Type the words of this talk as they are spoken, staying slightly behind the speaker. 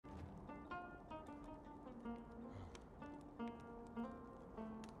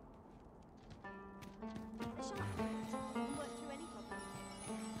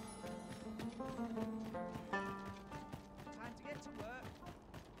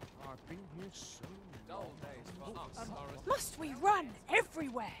been here so long. Must we run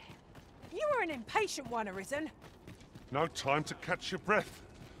everywhere? You are an impatient one, Arisen. No time to catch your breath.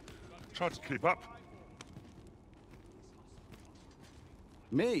 Try to keep up.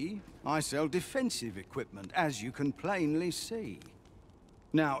 Me? I sell defensive equipment, as you can plainly see.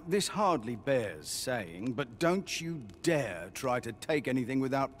 Now, this hardly bears saying, but don't you dare try to take anything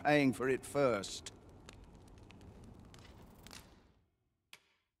without paying for it first.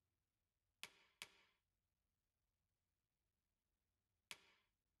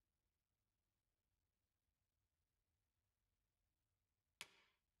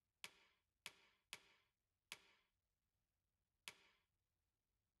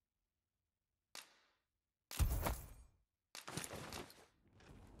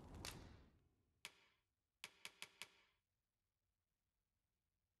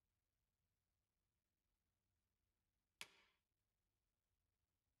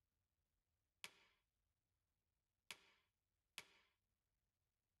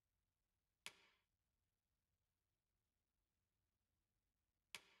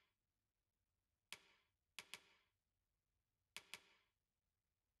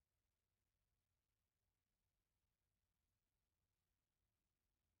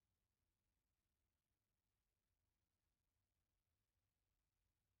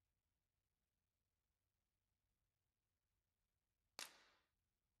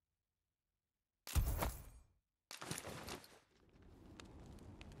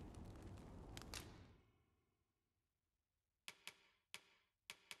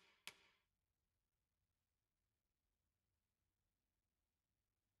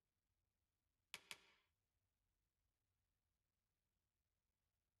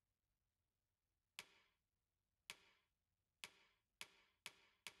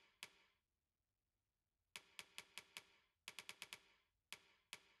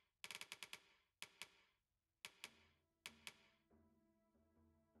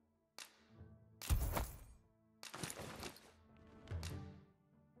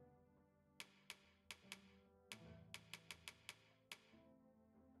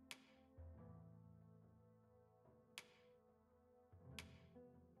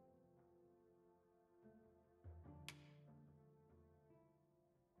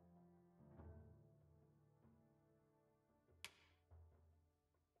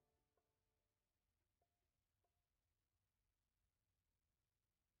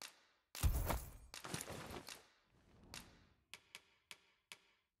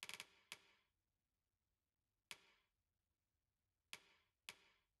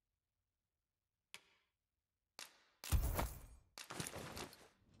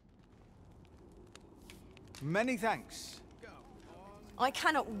 Many thanks. I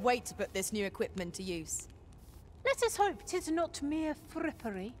cannot wait to put this new equipment to use. Let us hope 'tis not mere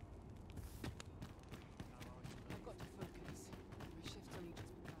frippery. I've got to focus. My shift only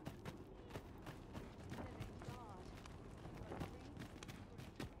just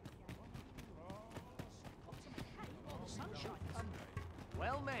begun.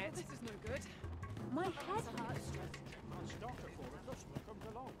 Well met. This is no good. My head hurts.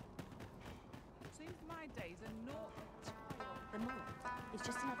 Seems my days are not. The moment is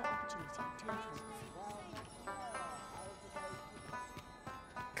just another opportunity to improve.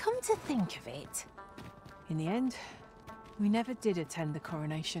 Come to think of it, in the end, we never did attend the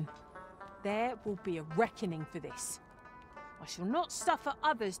coronation. There will be a reckoning for this. I shall not suffer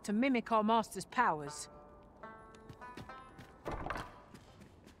others to mimic our master's powers.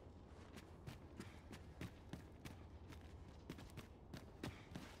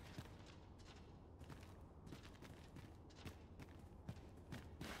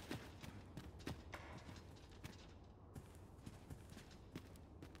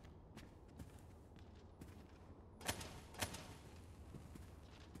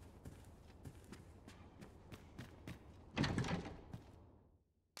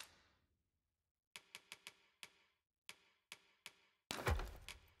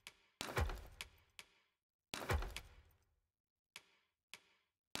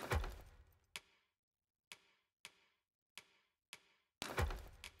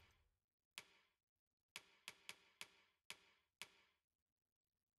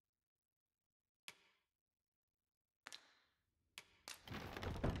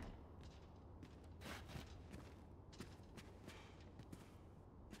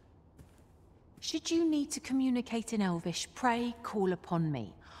 Should you need to communicate in Elvish, pray call upon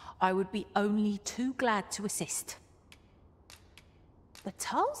me. I would be only too glad to assist.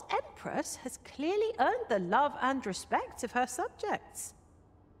 Bathal's Empress has clearly earned the love and respect of her subjects.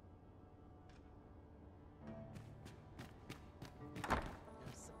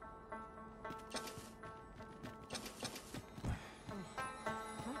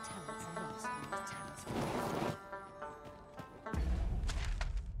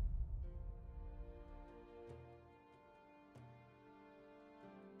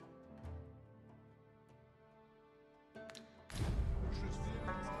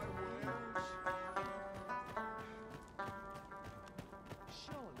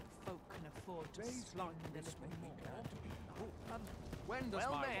 slightly a little more. When does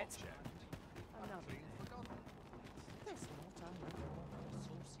Well my met. watch end? Another day. There's not a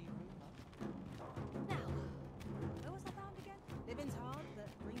saucy rumour. Now, where was I bound again? Living's hard, but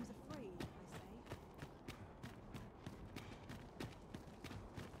dreams are free, I say.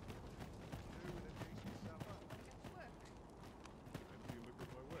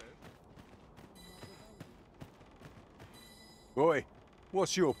 Oi,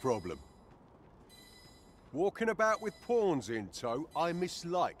 what's your problem? Walking about with pawns in tow, I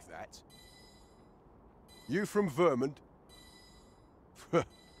mislike that. You from Vermont?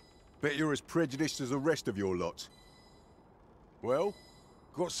 Bet you're as prejudiced as the rest of your lot. Well,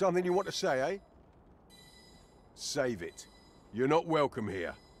 got something you want to say, eh? Save it. You're not welcome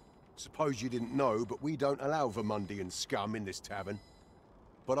here. Suppose you didn't know, but we don't allow Vermundian scum in this tavern.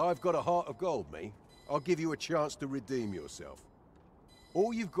 But I've got a heart of gold, me. I'll give you a chance to redeem yourself.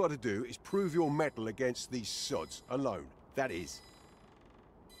 All you've got to do is prove your mettle against these sods, alone. That is.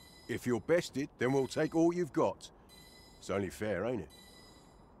 If you're bested, then we'll take all you've got. It's only fair, ain't it?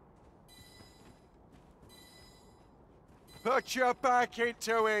 Put your back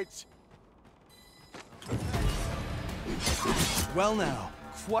into it! Well now,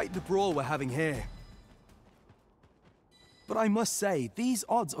 quite the brawl we're having here. But I must say, these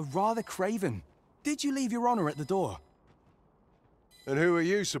odds are rather craven. Did you leave your honor at the door? And who are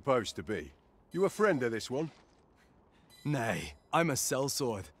you supposed to be? You a friend of this one? Nay, I'm a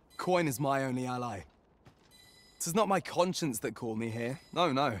sellsword. Coin is my only ally. 'Tis not my conscience that called me here.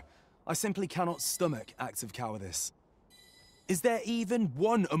 No. I simply cannot stomach acts of cowardice. Is there even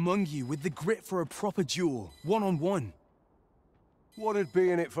one among you with the grit for a proper duel, one-on-one? What'd be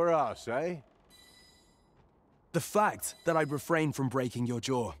in it for us, eh? The fact that I'd refrain from breaking your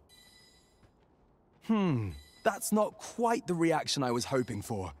jaw. That's not quite the reaction I was hoping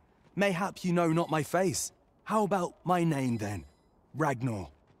for. Mayhap you know not my face. How about my name then? Ragnar.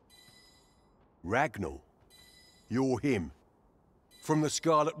 Ragnar? You're him? From the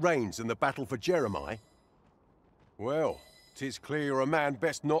Scarlet Rains and the battle for Jeremiah? Well, 'tis clear you're a man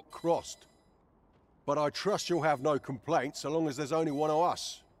best not crossed. But I trust you'll have no complaints so long as there's only one of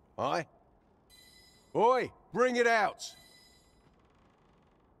us, aye? Oi, bring it out!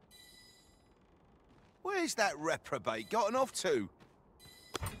 Where's that reprobate gotten off to?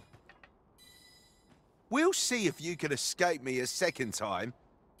 We'll see if you can escape me a second time.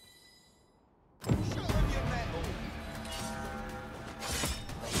 Show 'em your mettle!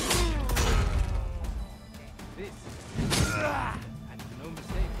 This and no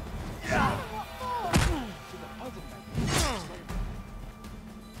mistake. What for? To the puzzle maker.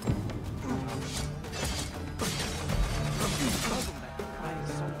 Puzzle maker. I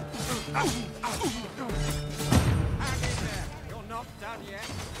saw. Hang in there. You're not done yet.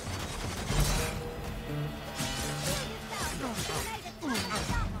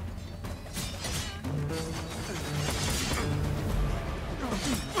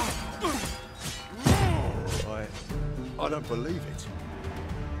 I don't believe it.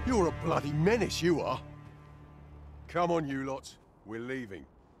 You're a bloody menace, you are. Come on, you lot. We're leaving.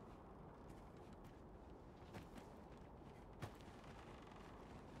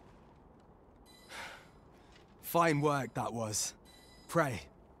 Fine work, that was. Pray,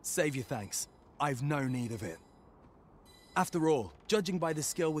 save your thanks. I've no need of it. After all, judging by the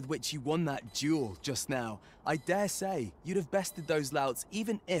skill with which you won that duel just now, I dare say you'd have bested those louts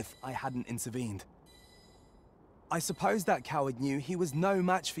even if I hadn't intervened. I suppose that coward knew he was no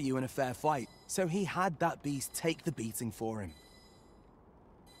match for you in a fair fight, so he had that beast take the beating for him.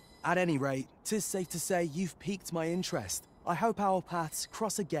 At any rate, 'tis safe to say you've piqued my interest. I hope our paths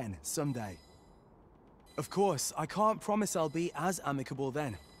cross again someday. Of course, I can't promise I'll be as amicable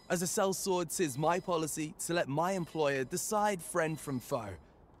then. As a sellsword, 'tis my policy to let my employer decide friend from foe.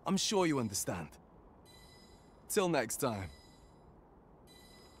 I'm sure you understand. Till next time.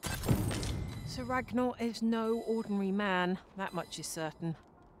 Sir Ragnar is no ordinary man, that much is certain.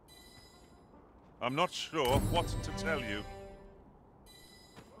 I'm not sure what to tell you.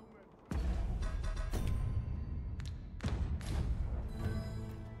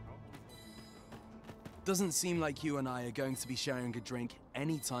 Doesn't seem like you and I are going to be sharing a drink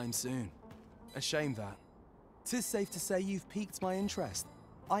anytime soon. A shame that. 'Tis safe to say you've piqued my interest.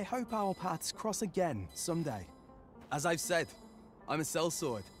 I hope our paths cross again someday. As I've said, I'm a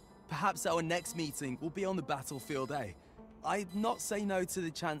sellsword. Perhaps our next meeting will be on the battlefield, eh? I'd not say no to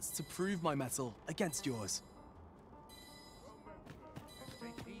the chance to prove my mettle against yours.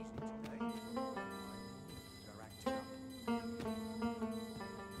 Take it easy today. They're acting up.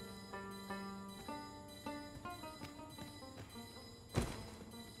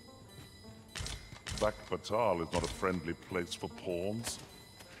 Bakbattahl is not a friendly place for pawns.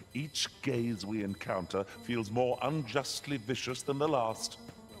 Each gaze we encounter feels more unjustly vicious than the last.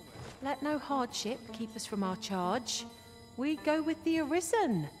 Let no hardship keep us from our charge. We go with the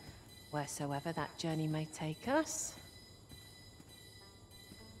Arisen, wheresoever that journey may take us.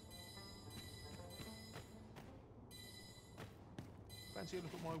 Fancy a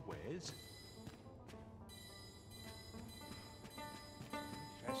look at my wares?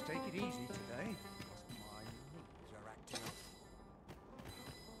 Just take it easy today. My knees are acting up.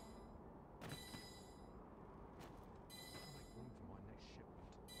 Make room for my next shipment.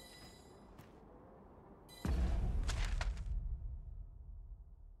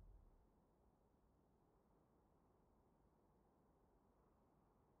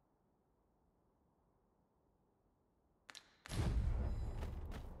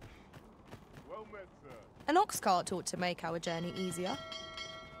 Well met, sir. An ox cart ought to make our journey easier.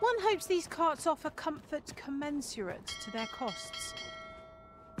 One hopes these carts offer comfort commensurate to their costs.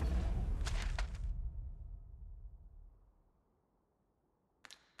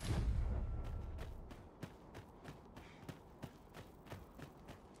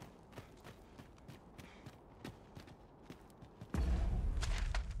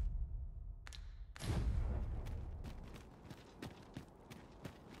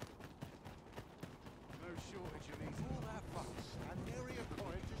 No shortage of these. All that fuss and nary a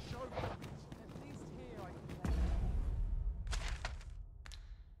coin to show for it. At least here I can play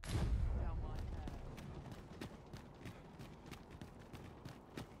down my hair.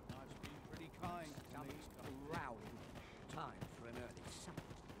 Life's been pretty kind to me. Rowdy. Time for an early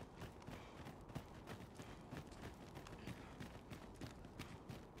supper.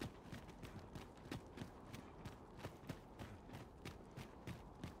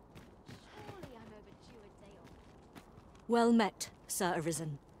 Surely I'm overdue a day off. Well met, Sir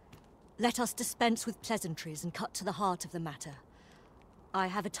Arisen. Let us dispense with pleasantries and cut to the heart of the matter. I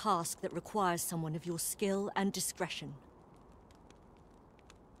have a task that requires someone of your skill and discretion.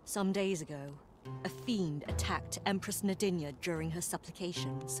 Some days ago, a fiend attacked Empress Nadinia during her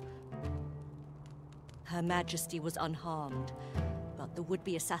supplications. Her Majesty was unharmed, but the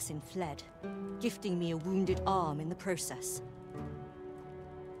would-be assassin fled, gifting me a wounded arm in the process.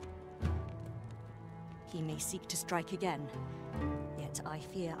 He may seek to strike again, yet I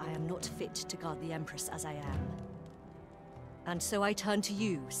fear I am not fit to guard the Empress as I am. And so I turn to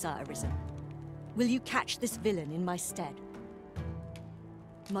you, Sir Arisen. Will you catch this villain in my stead?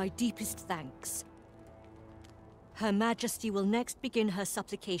 My deepest thanks. Her Majesty will next begin her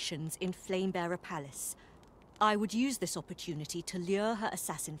supplications in Flamebearer Palace. I would use this opportunity to lure her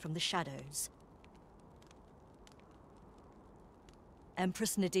assassin from the shadows.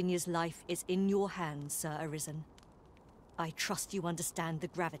 Empress Nadinia's life is in your hands, Sir Arisen. I trust you understand the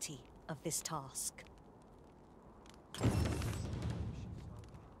gravity of this task.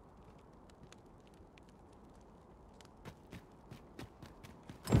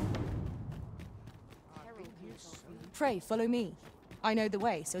 Pray, follow me. I know the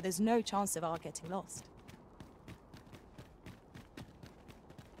way, so there's no chance of our getting lost.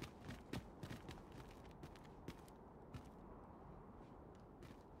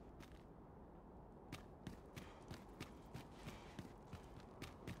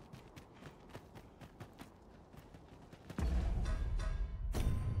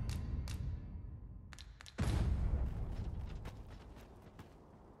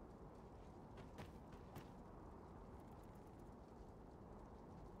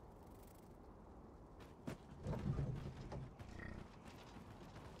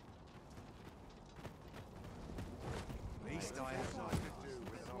 Least I have something to do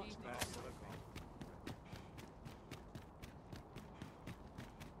with an ox back.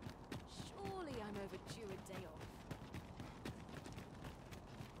 Surely I'm overdue a day off.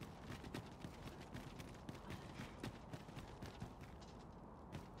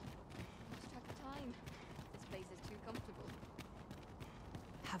 Lost track of time. This place is too comfortable.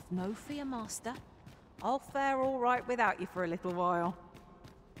 Have no fear, Master. I'll fare all right without you for a little while.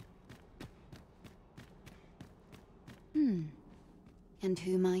 And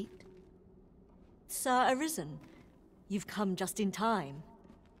who might? Sir Arisen, you've come just in time.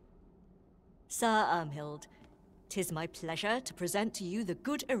 Sir Ermhild, 'tis my pleasure to present to you the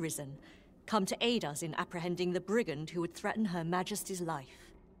good Arisen, come to aid us in apprehending the brigand who would threaten Her Majesty's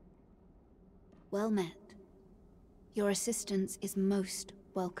life. Well met. Your assistance is most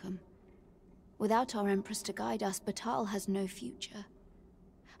welcome. Without our Empress to guide us, Batthal has no future.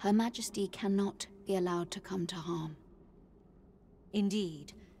 Her Majesty cannot be allowed to come to harm.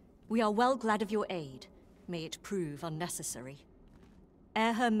 Indeed. We are well glad of your aid. May it prove unnecessary.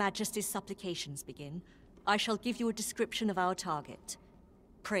 Ere Her Majesty's supplications begin, I shall give you a description of our target.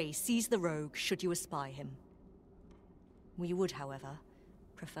 Pray seize the rogue should you espy him. We would, however,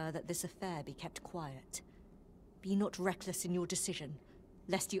 prefer that this affair be kept quiet. Be not reckless in your decision,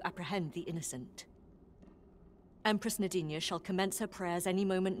 lest you apprehend the innocent. Empress Nadinia shall commence her prayers any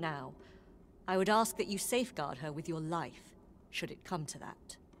moment now. I would ask that you safeguard her with your life, should it come to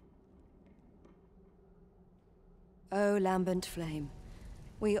that. O lambent flame,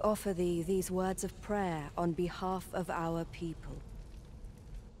 we offer thee these words of prayer on behalf of our people.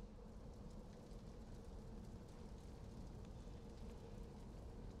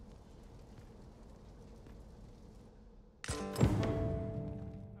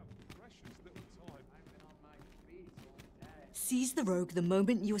 Seize the rogue the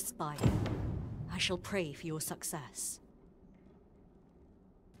moment you espy him. I shall pray for your success.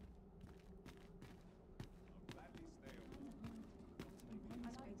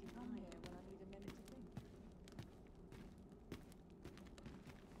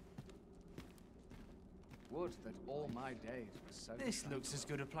 Would that all my days were so... This looks as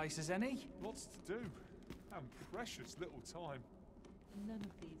good a place as any. Lots to do. And precious little time. None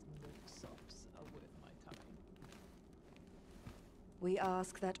of these milksops are worth my time. We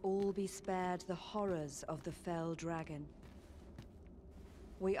ask that all be spared the horrors of the fell dragon.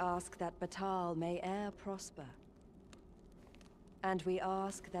 We ask that Batthal may e'er prosper. And we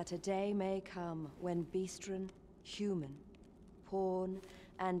ask that a day may come when Beastren, human, pawn,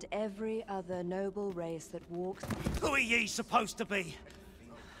 and every other noble race that walks... Who are ye supposed to be?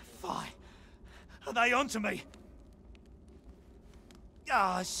 Fie! Are they onto me?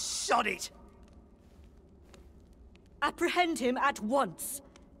 Ah, sod it! Apprehend him at once!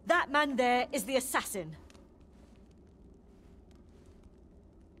 That man there is the assassin.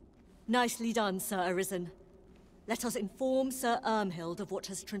 Nicely done, Sir Arisen. Let us inform Sir Ermhild of what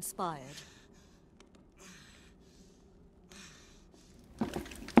has transpired.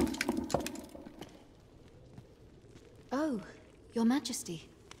 Oh, Your Majesty.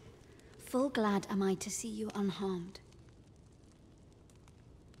 Full glad am I to see you unharmed.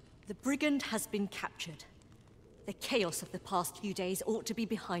 The brigand has been captured. The chaos of the past few days ought to be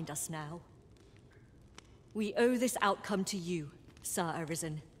behind us now. We owe this outcome to you, Sir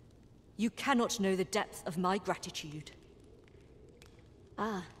Arisen. You cannot know the depth of my gratitude.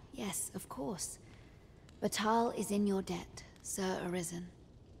 Ah, yes, of course. Batthal is in your debt, Sir Arisen.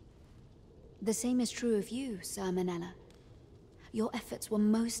 The same is true of you, Sir Manella. Your efforts were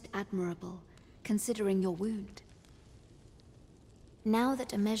most admirable, considering your wound. Now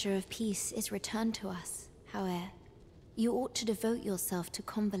that a measure of peace is returned to us, however, you ought to devote yourself to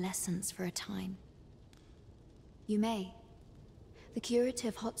convalescence for a time. You may. The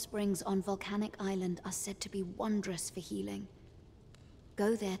curative hot springs on Volcanic Island are said to be wondrous for healing.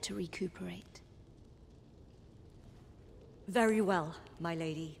 Go there to recuperate. Very well, my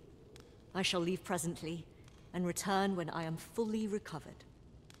lady. I shall leave presently, and return when I am fully recovered.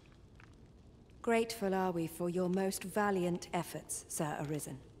 Grateful are we for your most valiant efforts, Sir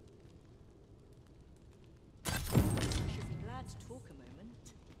Arisen. I should be glad to talk a moment.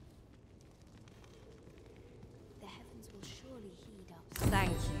 The heavens will surely heed up.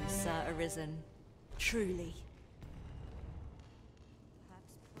 Thank you, Sir Arisen. Truly.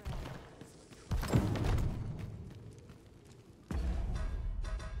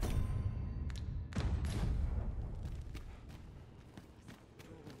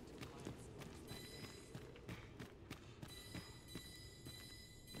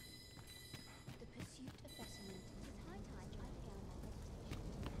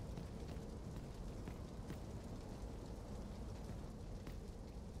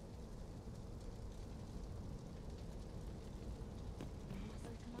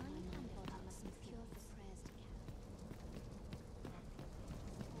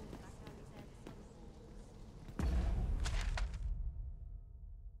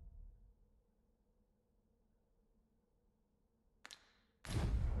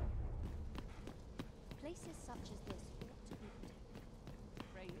 Places such as this ought to be protected.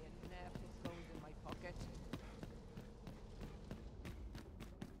 Pray and ne'er put gold in my pocket.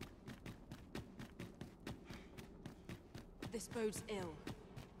 This bodes ill.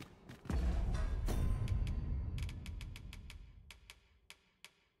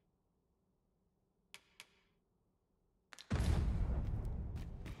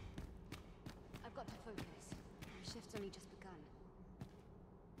 I've got to focus. The shift's only just begun.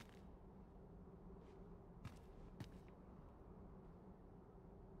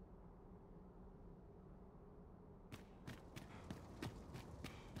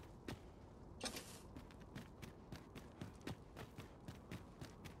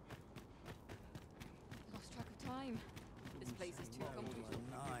 place is too comfortable.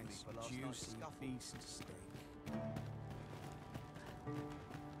 Nice, juicy beast steak.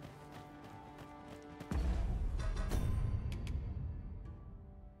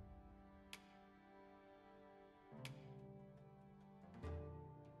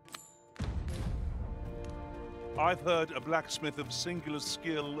 I've heard a blacksmith of singular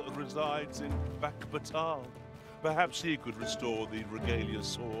skill resides in Bakbattahl. Perhaps he could restore the regalia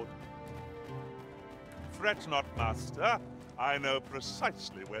sword. Fret not, master. I know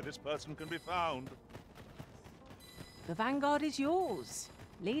precisely where this person can be found. The vanguard is yours.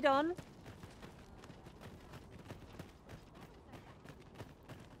 Lead on.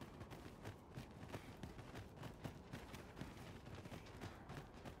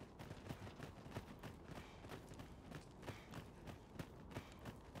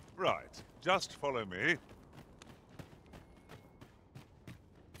 Right, just follow me.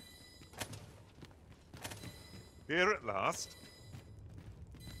 Here at last.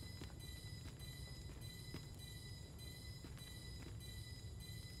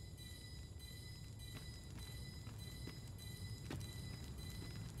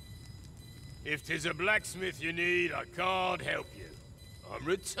 If 'tis a blacksmith you need, I can't help you. I'm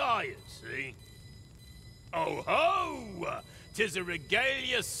retired, see? Oh ho! 'Tis a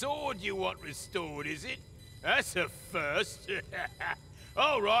regalia sword you want restored, is it? That's a first.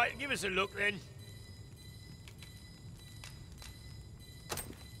 All right, give us a look then.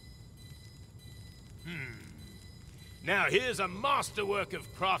 Now here's a masterwork of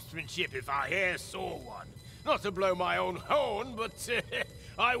craftsmanship if I e'er saw one. Not to blow my own horn, but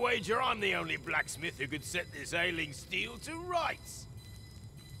I wager I'm the only blacksmith who could set this ailing steel to rights.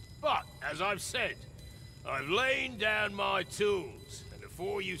 But, as I've said, I've lain down my tools, and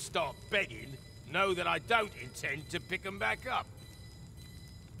before you start begging, know that I don't intend to pick them back up.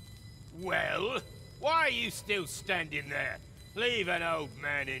 Well, why are you still standing there? Leave an old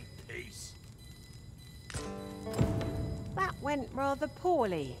man in peace. That went rather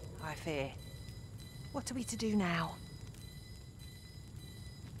poorly, I fear. What are we to do now?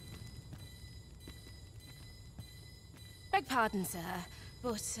 Beg pardon, sir,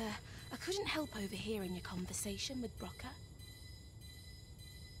 but I couldn't help overhearing your conversation with Brocker.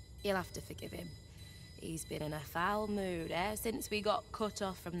 You'll have to forgive him. He's been in a foul mood ever since we got cut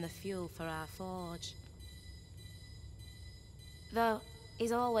off from the fuel for our forge. Though,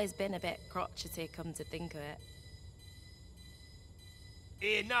 he's always been a bit crotchety, come to think of it.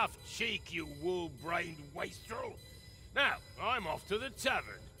 Enough cheek, you wool-brained wastrel! Now, I'm off to the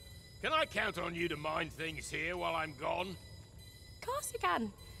tavern. Can I count on you to mind things here while I'm gone? Of course you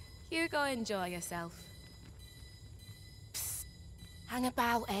can. You go enjoy yourself. Psst. Hang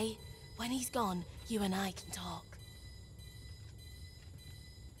about, eh? When he's gone, you and I can talk.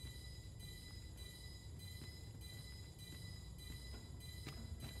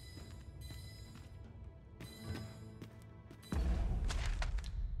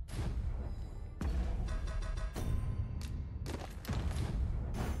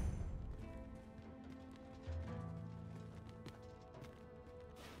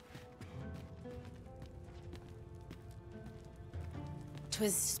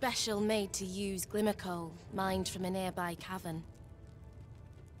 Was special made to use glimmer coal, mined from a nearby cavern.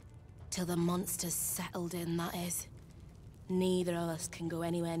 Till the monsters settled in, that is. Neither of us can go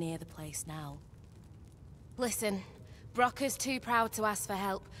anywhere near the place now. Listen, Brocker's too proud to ask for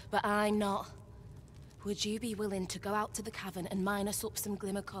help, but I'm not. Would you be willing to go out to the cavern and mine us up some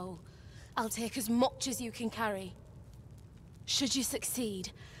glimmer coal? I'll take as much as you can carry. Should you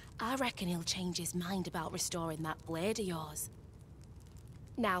succeed, I reckon he'll change his mind about restoring that blade of yours.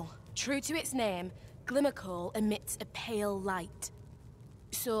 Now, true to its name, glimmer coal emits a pale light.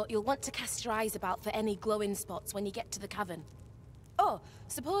 So you'll want to cast your eyes about for any glowing spots when you get to the cavern. Oh,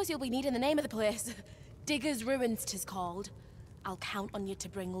 suppose you'll be needing the name of the place. Digger's Ruins 'tis called. I'll count on you to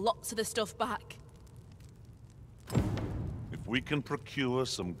bring lots of the stuff back. If we can procure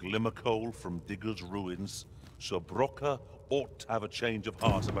some glimmer coal from Digger's Ruins, Sir Brocker ought to have a change of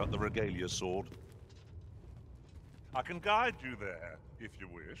heart about the regalia sword. I can guide you there, if you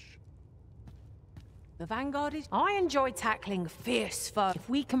wish. The vanguard is... I enjoy tackling fierce foes. If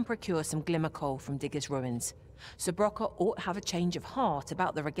we can procure some glimmer coal from Digger's Ruins, Sir Brocker ought to have a change of heart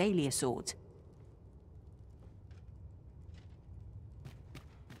about the regalia sword.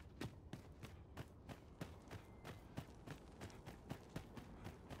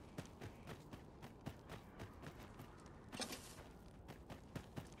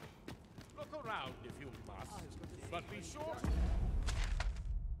 Look around if you must, but be sure to...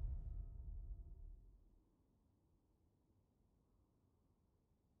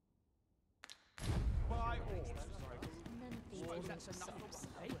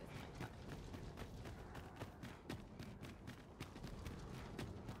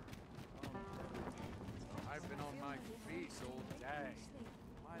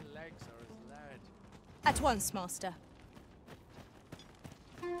 mistakes are as lead. At once, Master.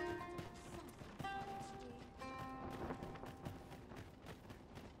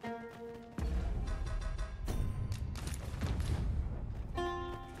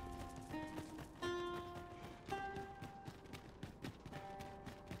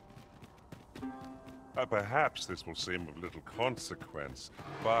 Perhaps this will seem of little consequence,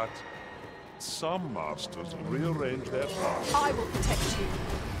 but some masters rearrange their tasks. I will protect you.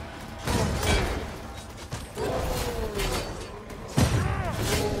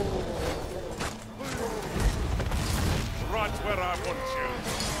 Right where I want you.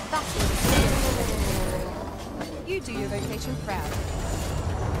 That's what you do your vocation proud.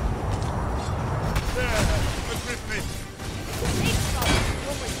 There, the griffin.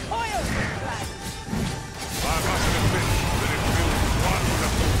 You'll recoil from blood. I must admit that it feels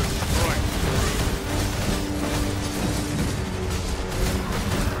wonderful to strike through.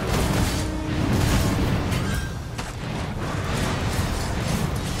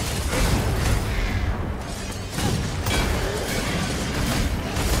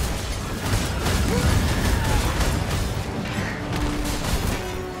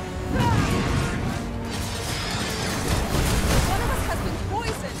 One of us has been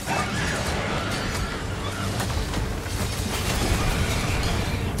poisoned.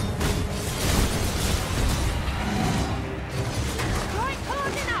 Right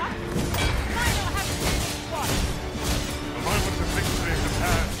hard enough. Might not have to do this once. The moment of victory is at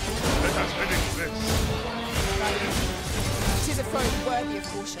hand. Let us finish this. Tis a foe worthy of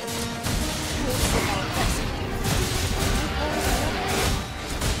caution. Yours is our best.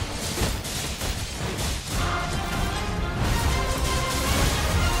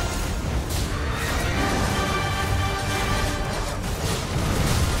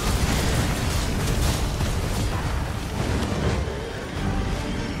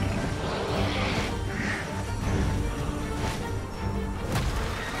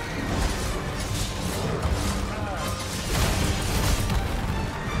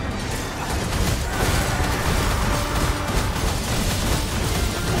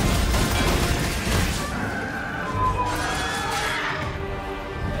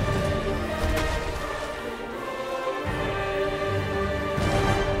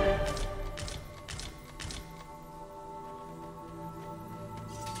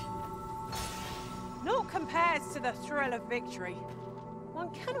 Naught compares to the thrill of victory.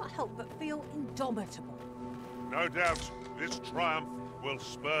 One cannot help but feel indomitable. No doubt, this triumph will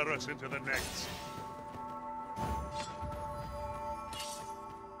spur us into the next.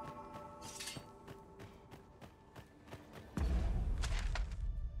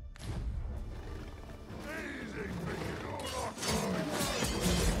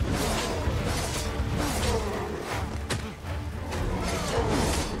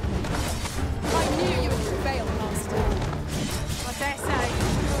 I knew you would prevail, Master. I dare say,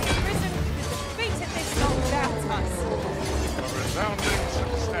 the Arisen could have defeated this lot without us. A resounding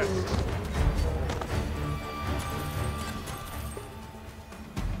success.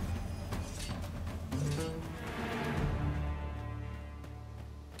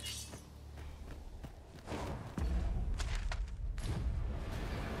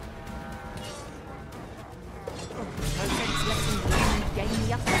 No sense letting Green gain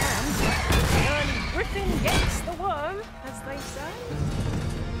the upper hand. The early griffin gets the worm, as they say.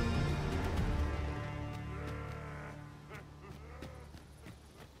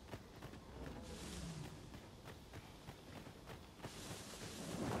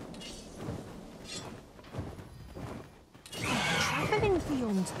 Travelling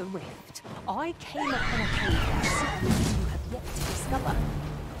beyond the rift, I came upon a cave secrets you have yet to discover.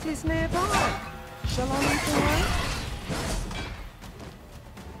 'Tis nearby. Shall I lead the way?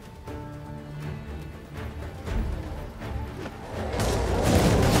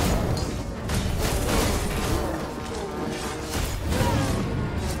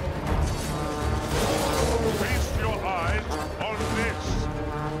 Feast your eyes on this.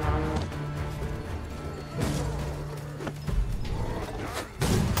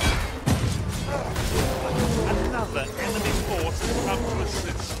 Another enemy force has come to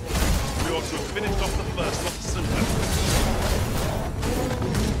assist. We ought to have finished off the first lot sooner.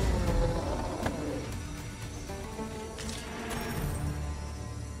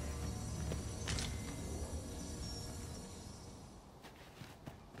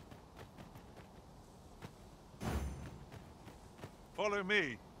 Follow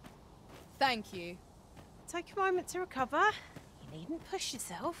me. Thank you. Take a moment to recover. You needn't push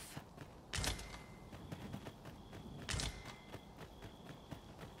yourself.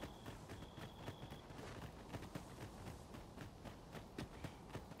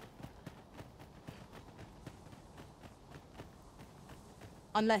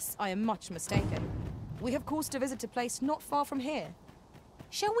 Unless I am much mistaken. We have cause to visit a place not far from here.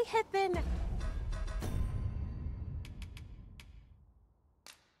 Shall we head then?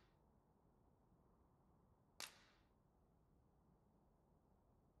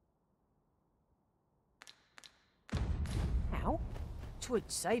 How? 'Twould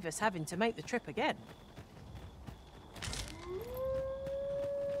save us having to make the trip again.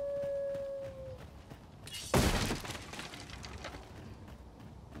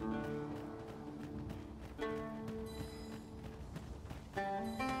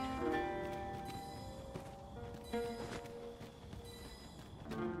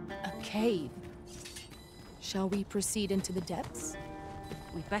 Cave. Shall we proceed into the depths?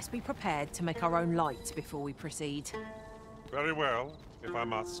 We'd best be prepared to make our own light before we proceed. Very well, if I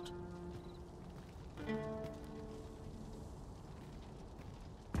must.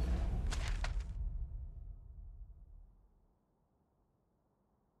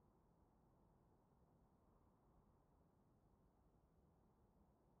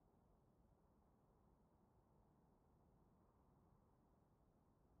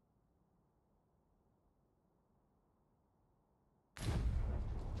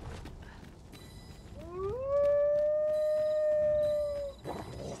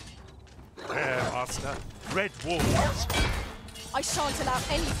 Master. Red walls. I shan't allow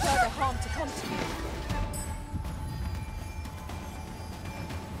any further harm to come to you.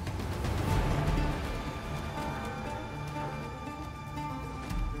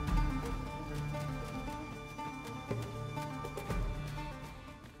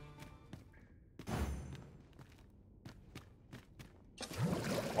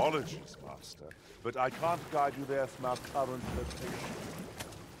 Apologies, Master, but I can't guide you there from our current location.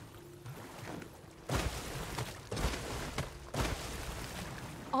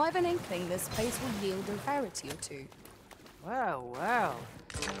 I've an inkling this place will yield a rarity or two. Well, well.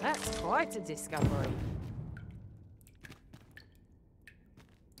 That's quite a discovery.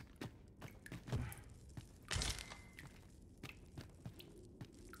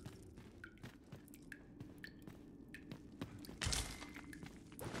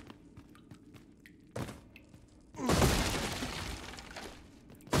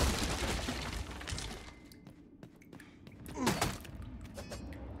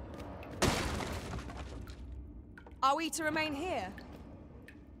 Are we to remain here?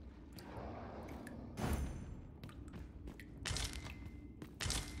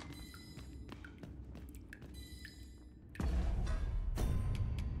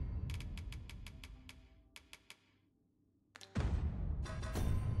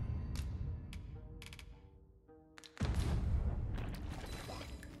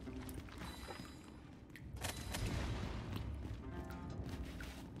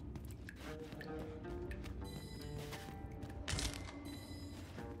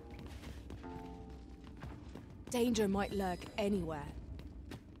 Danger might lurk anywhere.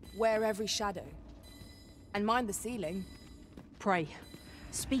 Wear every shadow. And mind the ceiling. Pray,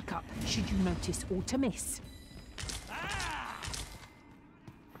 speak up should you notice aught to miss.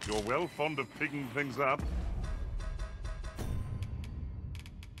 You're well fond of picking things up.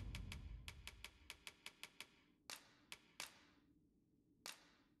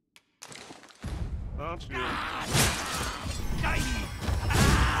 Aren't you?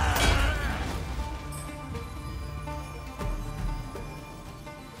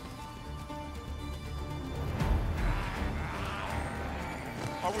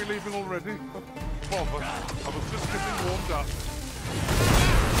 Are we leaving already? Bother. I was just getting warmed up.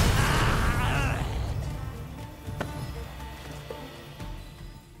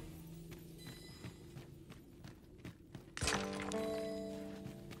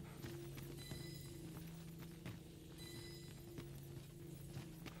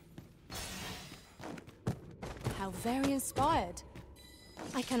 How very inspired.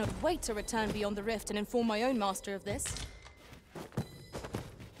 I cannot wait to return beyond the rift and inform my own master of this.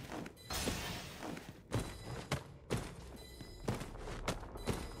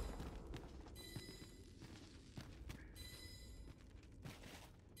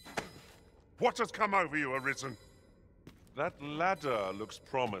 What has come over you, Arisen? That ladder looks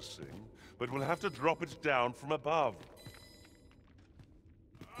promising, but we'll have to drop it down from above.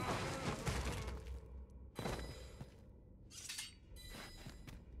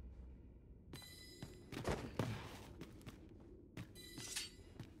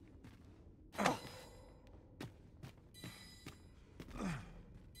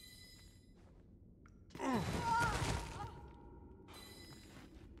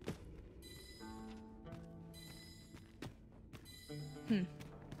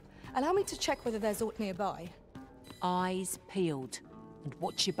 Allow me to check whether there's aught nearby. Eyes peeled. And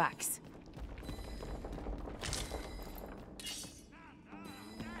watch your backs.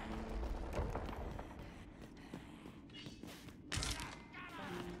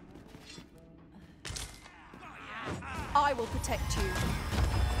 I will protect you.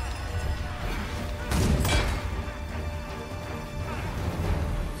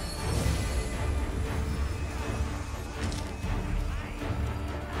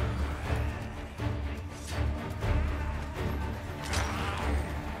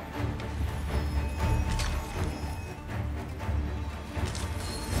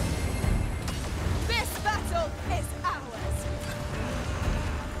 This battle is ours.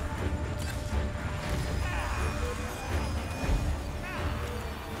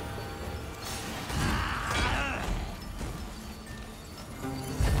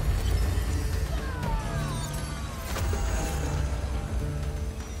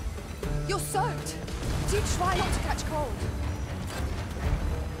 You're soaked. Do try not to catch cold.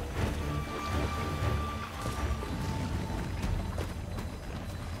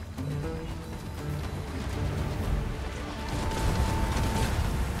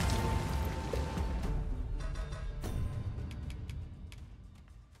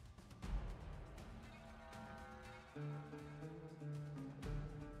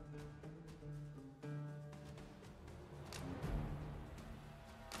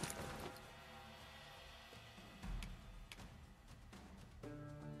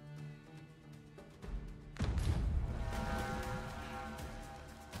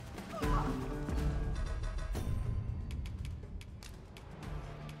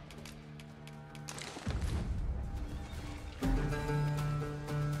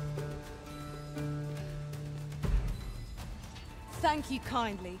 Thank you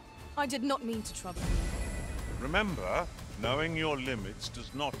kindly. I did not mean to trouble you. Remember, knowing your limits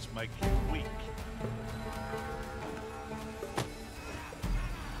does not make you weak.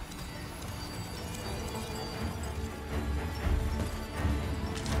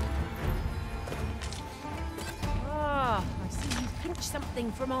 Ah, I see you pinched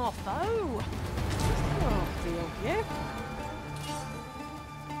something from our foe. Oh, deal, yeah?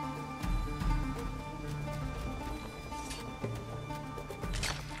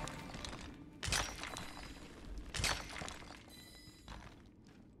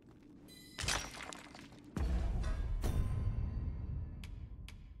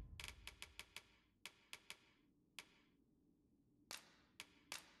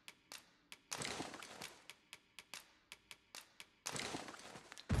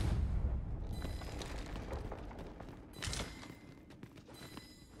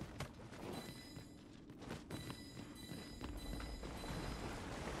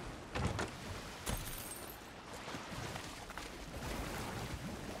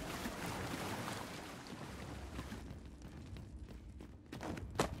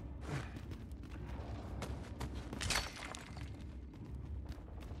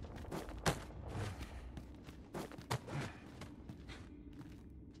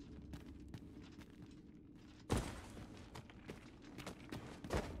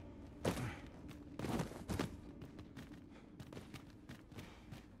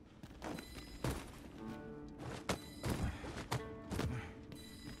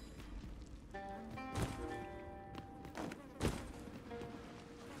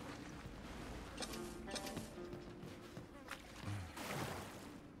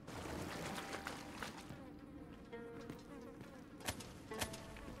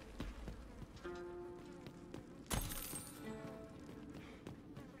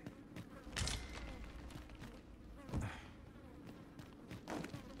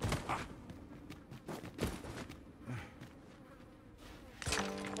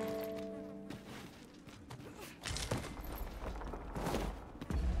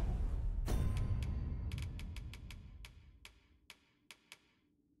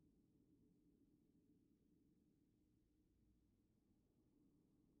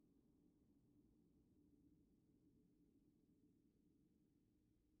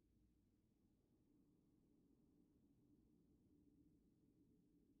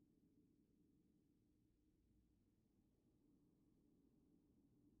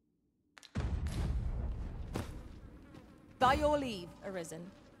 By your leave, Arisen.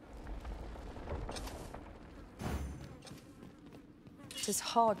 'Tis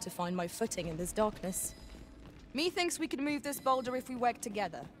hard to find my footing in this darkness. Methinks we could move this boulder if we work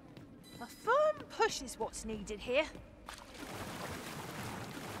together. A firm push is what's needed here.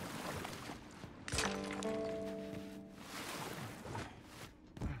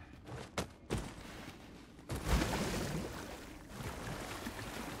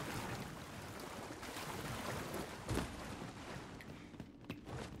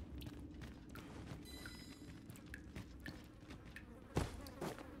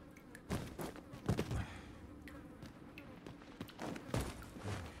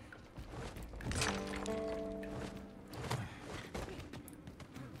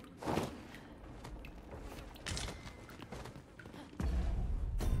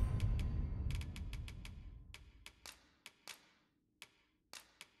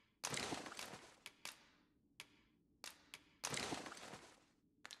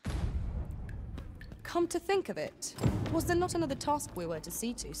 Come to think of it, was there not another task we were to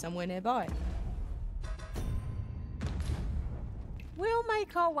see to somewhere nearby? We'll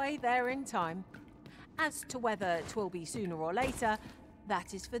make our way there in time. As to whether 'twill be sooner or later,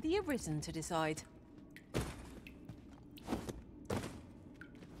 that is for the Arisen to decide.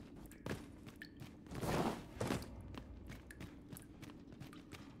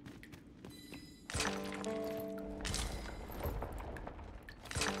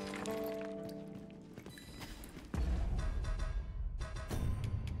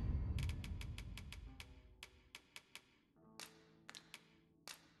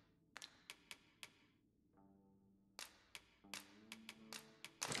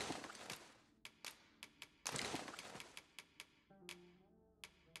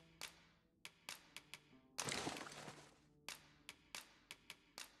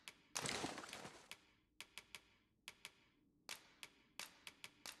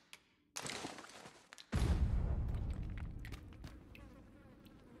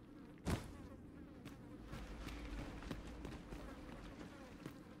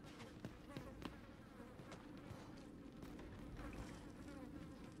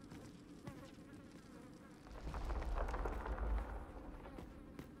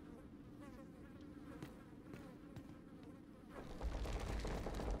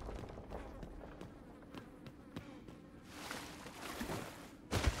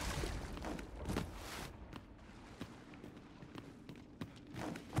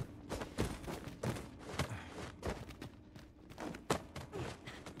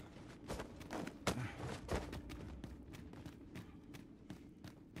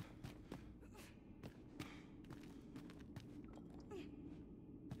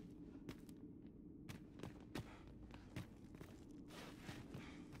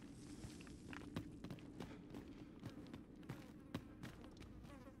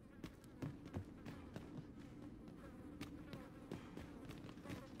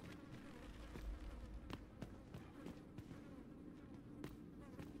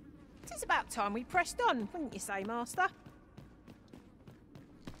 It's about time we pressed on, wouldn't you say, Master?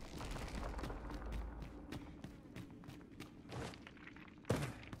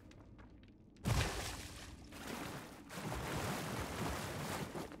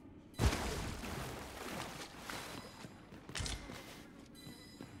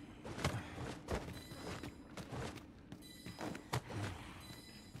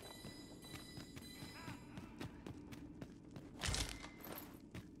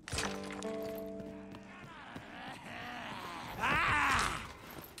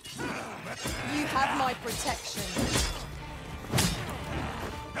 You have my protection.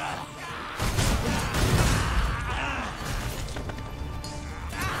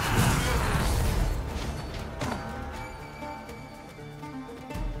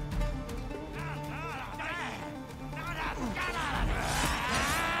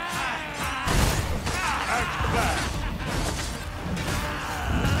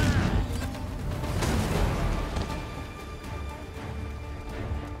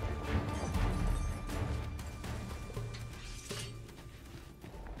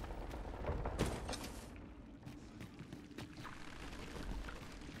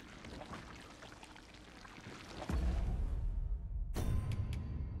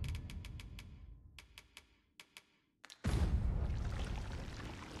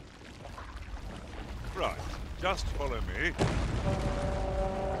 Right, just follow me.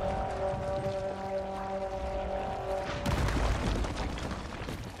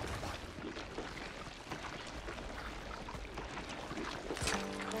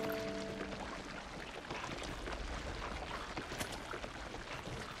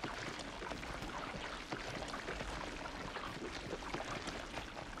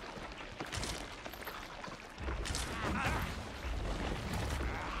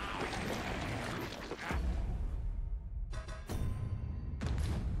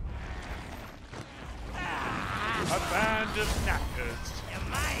 A band of knackers.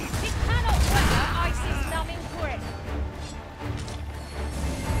 We cannot weather Ice's numbing grip.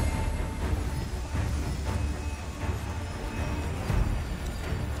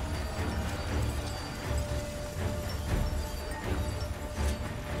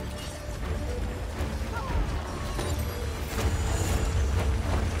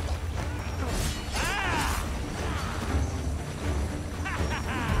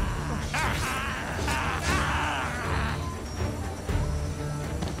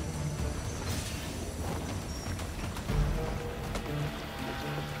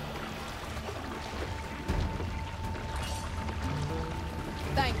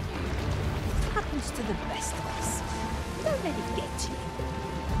 Thank you. Happens to the best of us. Don't let it get to you.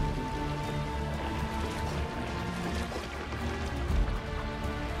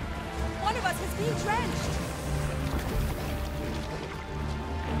 has been drenched.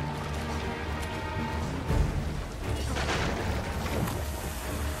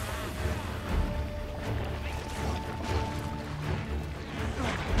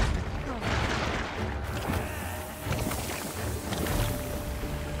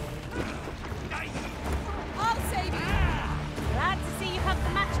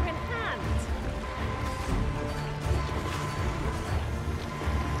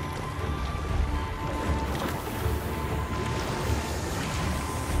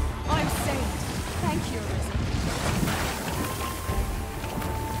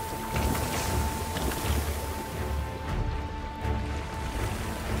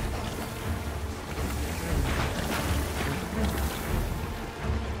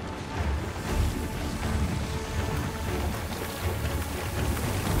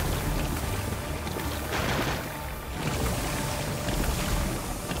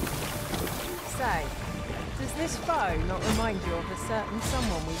 Does this foe not remind you of a certain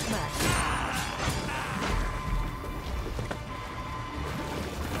someone we've met?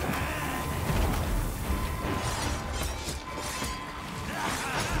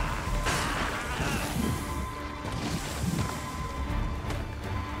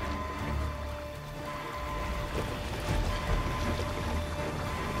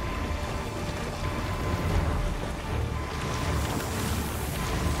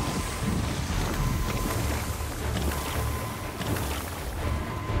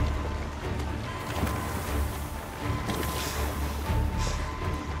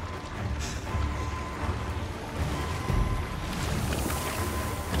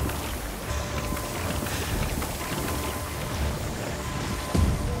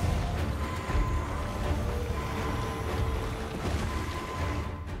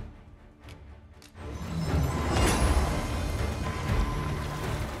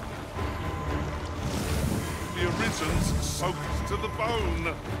 Soaked to the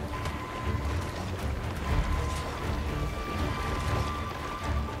bone.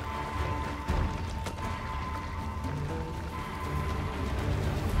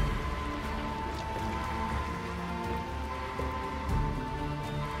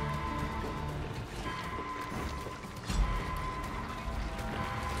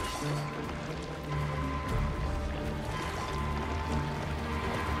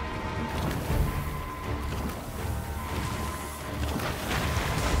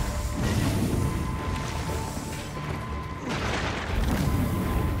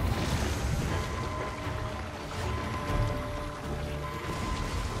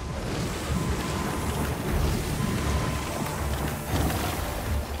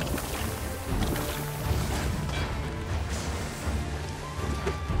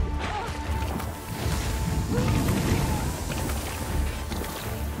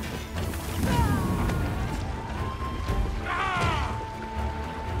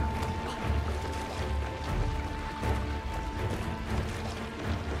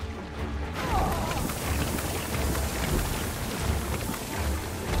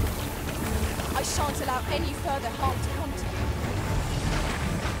 I shan't allow any further harm to come to you.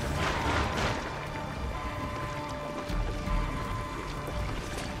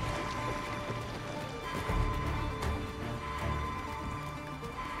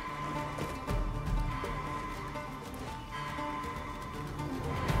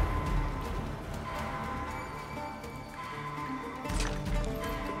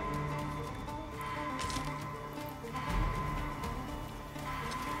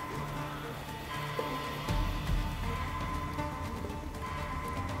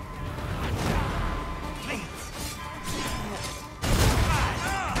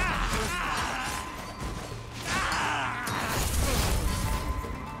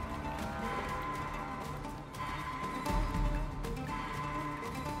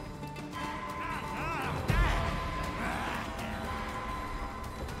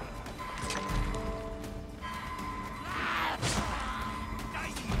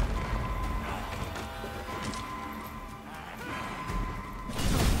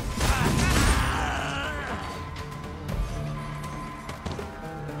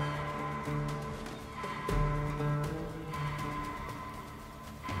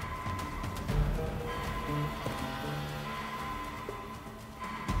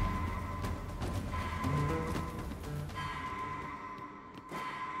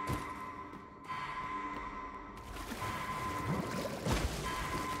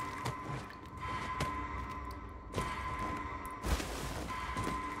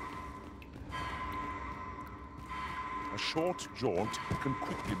 A short jaunt can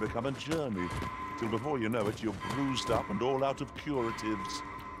quickly become a journey, till before you know it, you're bruised up and all out of curatives.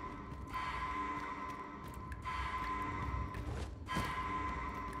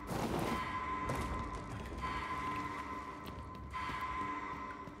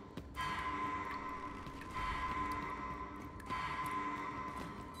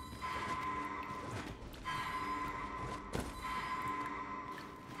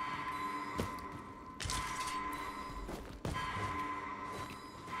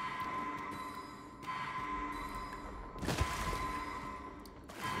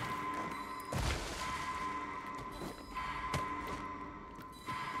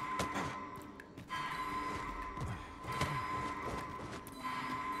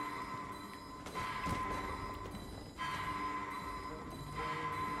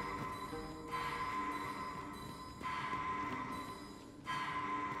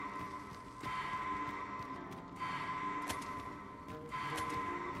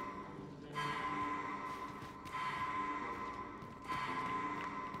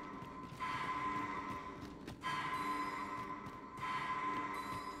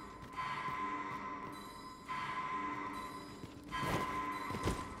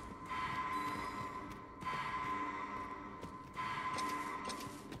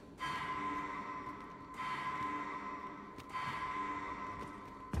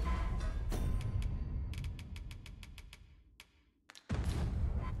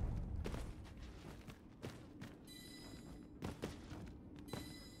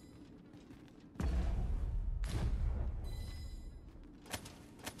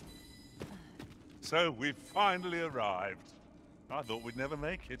 So we've finally arrived. I thought we'd never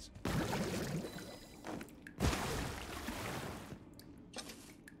make it.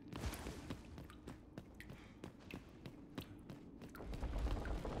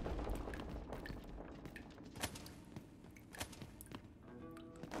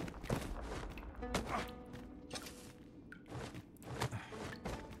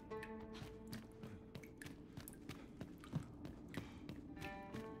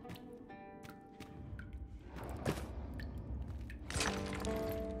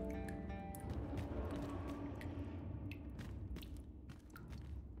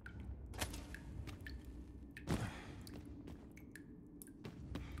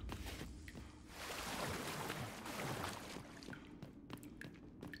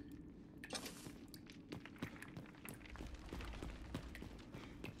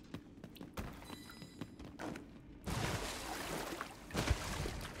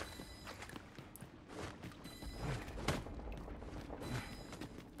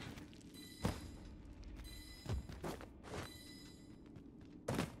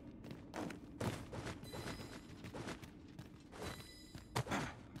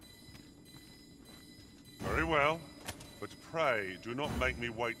 Very well, but pray do not make me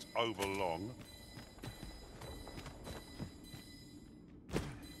wait over long.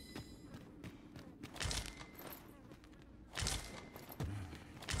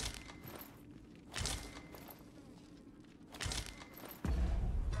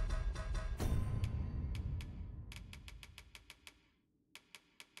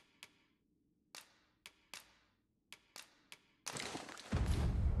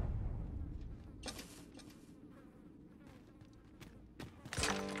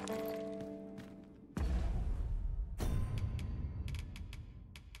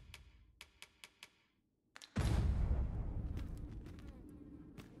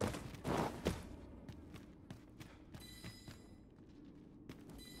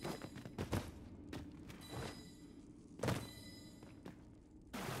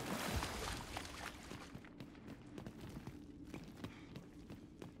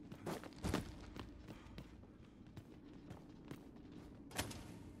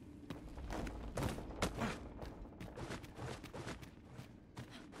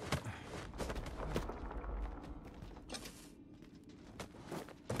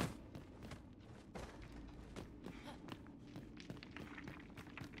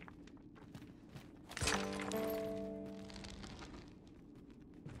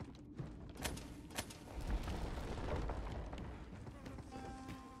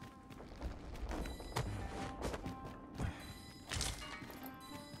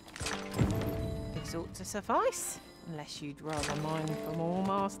 This ought to suffice, unless you'd rather mine for more,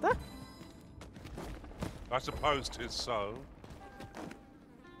 Master. I suppose 'tis so.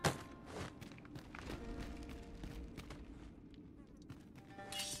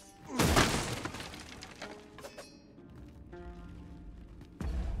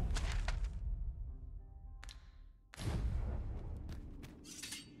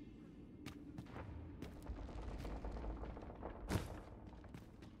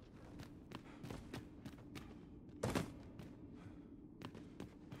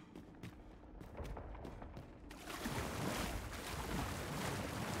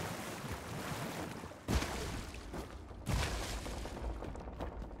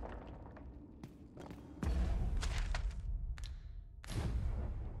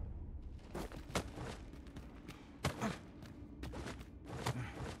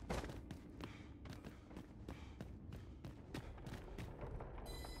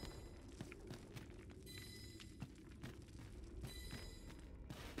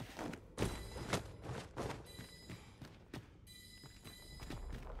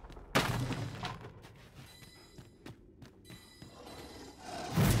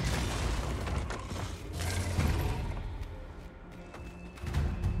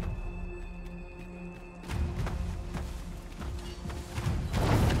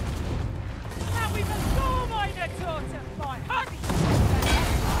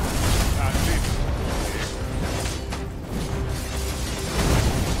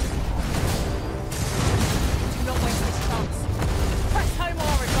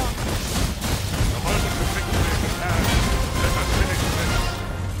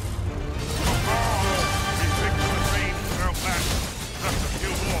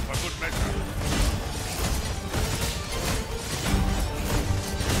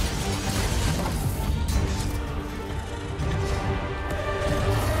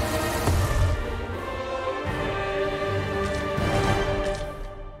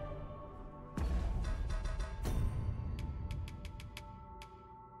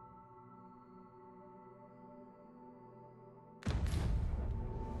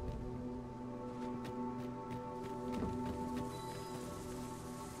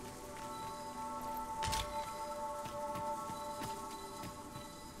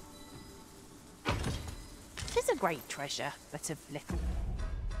 great treasure, but of little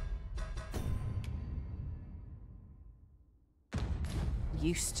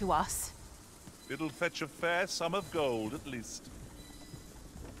use to us. It'll fetch a fair sum of gold, at least.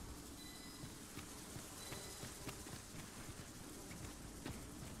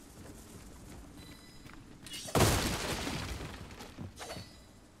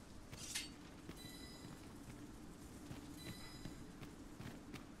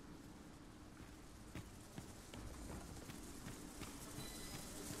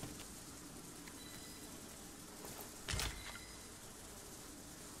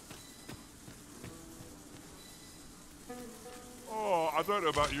 Oh, I don't know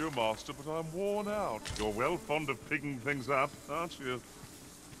about you, Master, but I'm worn out. You're well fond of picking things up, aren't you?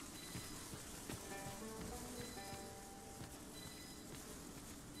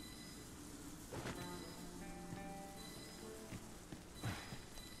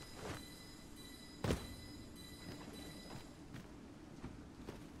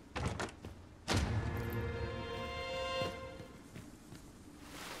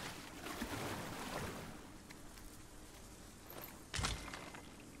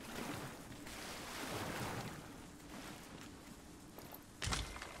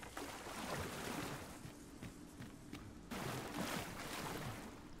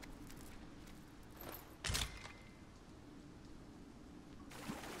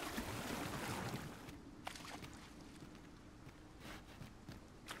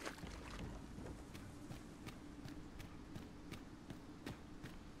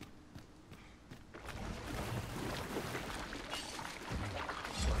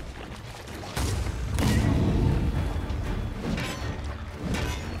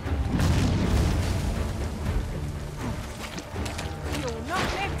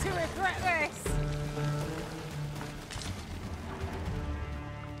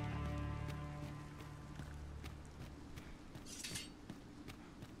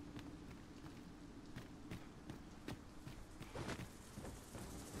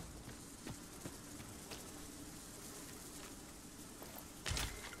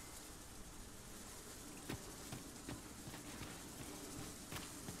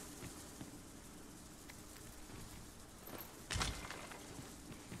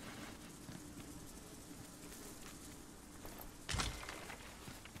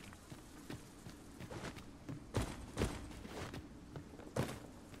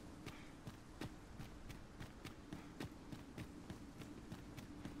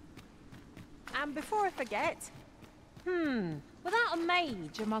 And before I forget, without a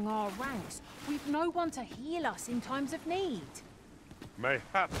mage among our ranks, we've no one to heal us in times of need.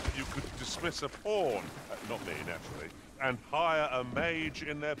 Mayhap you could dismiss a pawn, not me, naturally, and hire a mage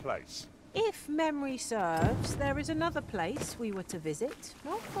in their place. If memory serves, there is another place we were to visit,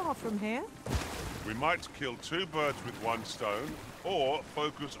 not far from here. We might kill two birds with one stone, or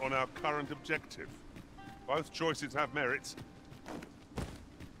focus on our current objective. Both choices have merits.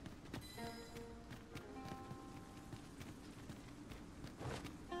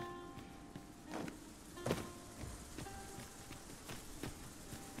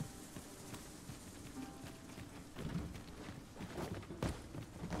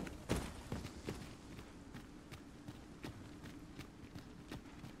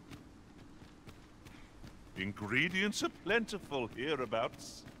 Ingredients are plentiful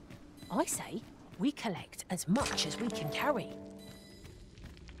hereabouts. I say we collect as much as we can carry.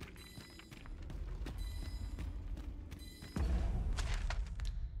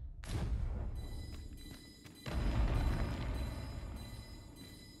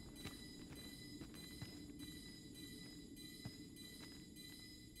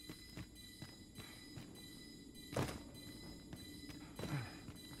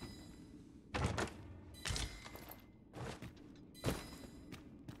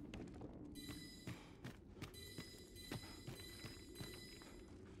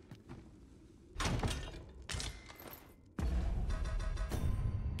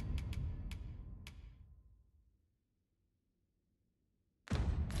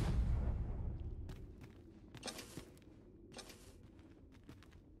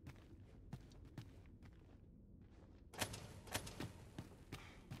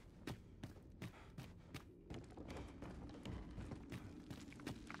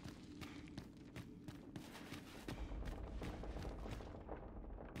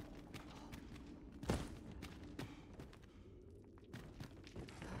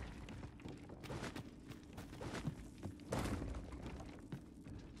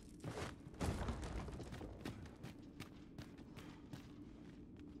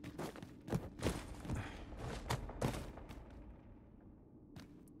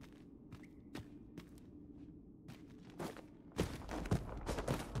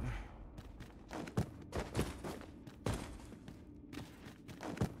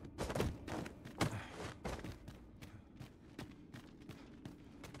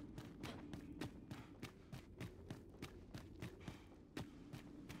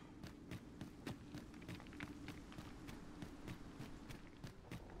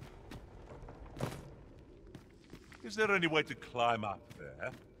 Is there any way to climb up there?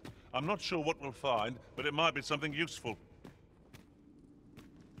 I'm not sure what we'll find, but it might be something useful.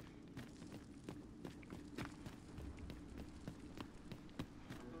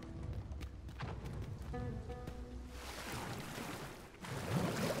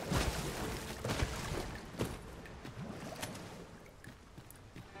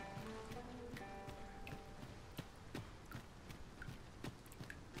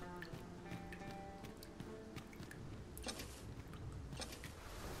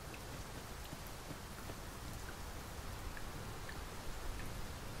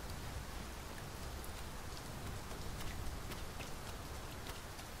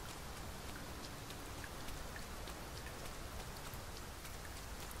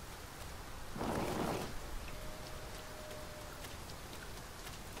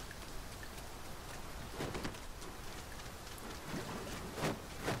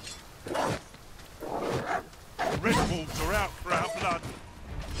 Red wolves are out for our blood.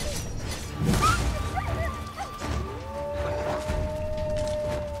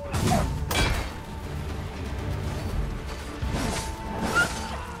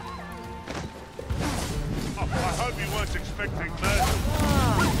 Oh, I hope you weren't expecting that.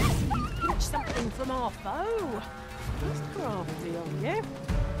 You pinched something from our foe. That's crafty on you.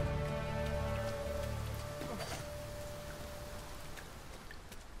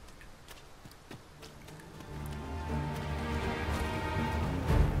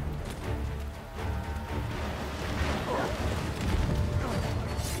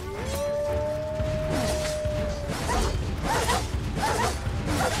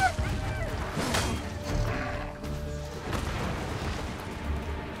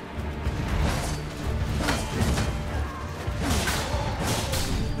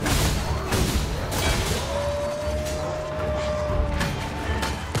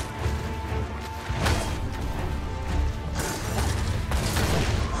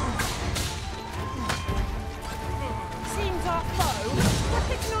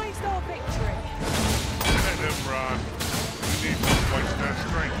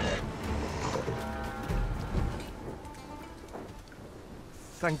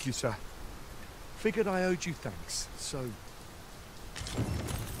 Thank you, sir. Figured I owed you thanks, so...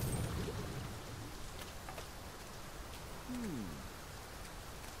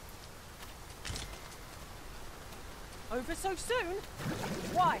 Over so soon?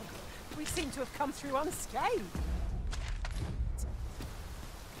 Why? We seem to have come through unscathed.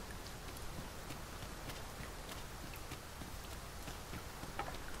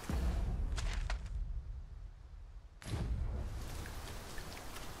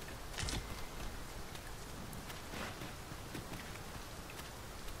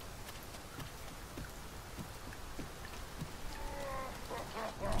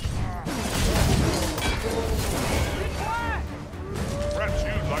 Perhaps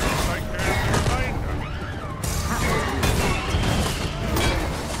you'd like to take care of the remainder.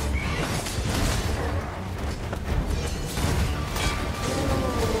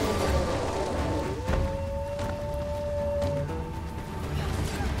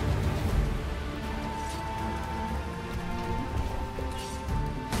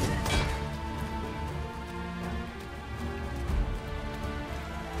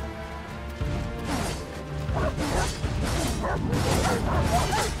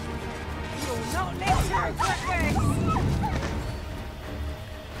 You'll not let her get this!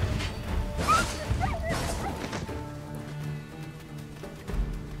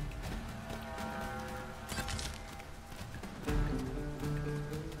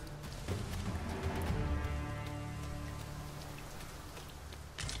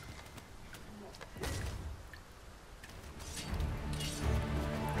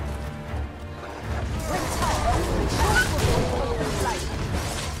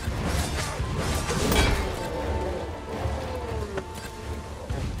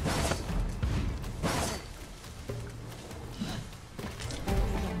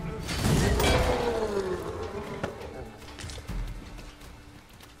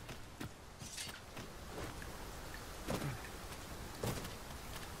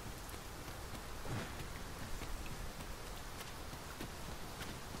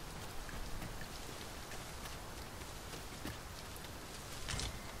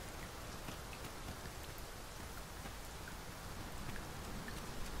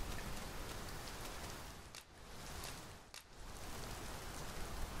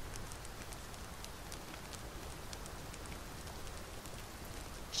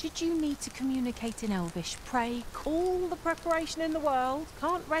 Should you need to communicate in Elvish, pray, all the preparation in the world.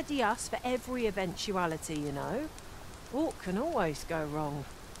 Can't ready us for every eventuality, you know. What can always go wrong?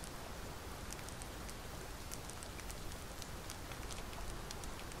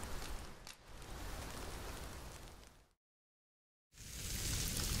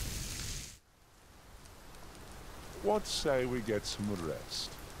 What say we get some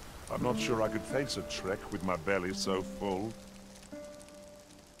rest? I'm not sure I could face a trek with my belly so full.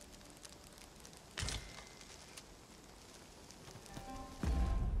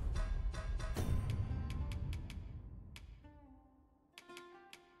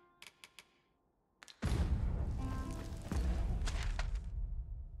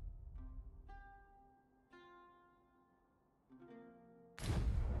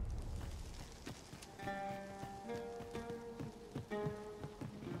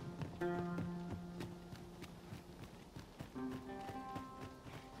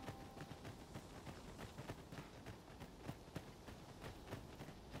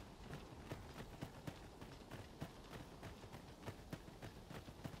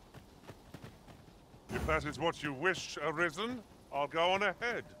 If that is what you wish, Arisen, I'll go on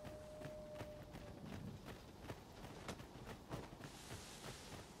ahead.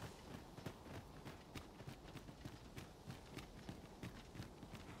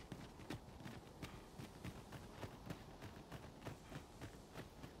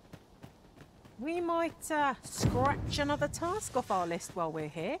 We might scratch another task off our list while we're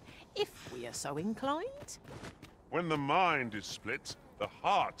here, if we are so inclined. When the mind is split, the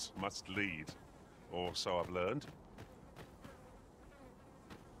heart must lead. Or so I've learned.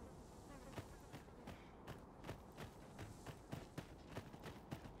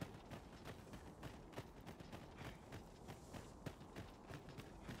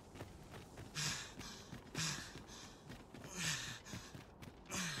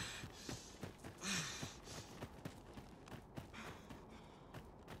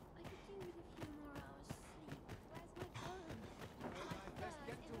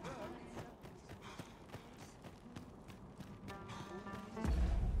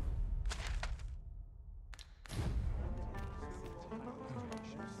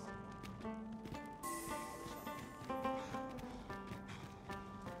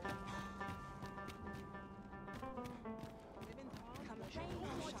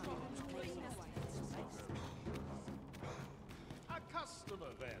 A customer,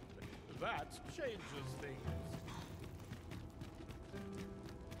 then. That changes things.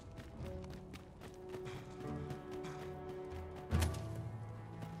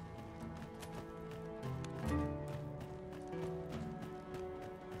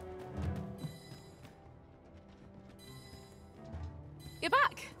 You're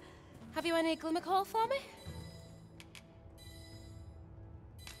back. Have you any glimmer call for me?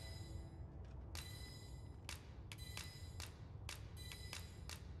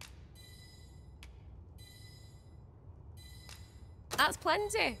 That's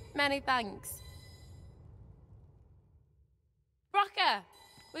plenty. Many thanks. Brocker,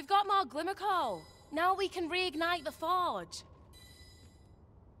 we've got more glimmer coal. Now we can reignite the forge.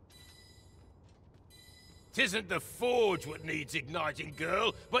 'Tisn't the forge what needs igniting,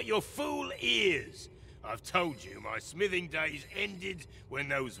 girl, but your fool ears. I've told you my smithing days ended when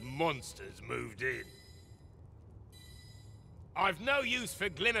those monsters moved in. I've no use for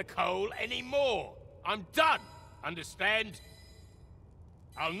glimmer coal anymore. I'm done, understand?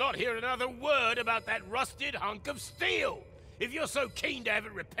 I'll not hear another word about that rusted hunk of steel. If you're so keen to have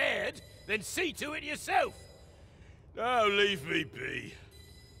it repaired, then see to it yourself. Now leave me be.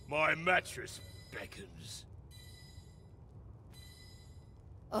 My mattress beckons.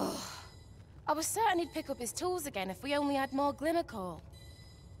 Oh, I was certain he'd pick up his tools again if we only had more glimmer coal.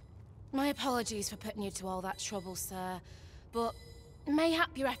 My apologies for putting you to all that trouble, sir, but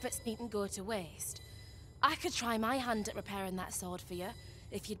mayhap your efforts needn't go to waste. I could try my hand at repairing that sword for you,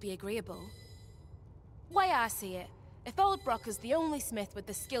 if you'd be agreeable. Way I see it, if old Brocker's the only smith with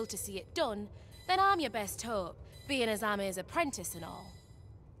the skill to see it done, then I'm your best hope, being as I'm his apprentice and all.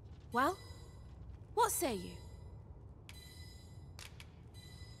 Well, what say you?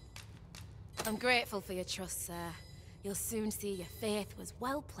 I'm grateful for your trust, sir. You'll soon see your faith was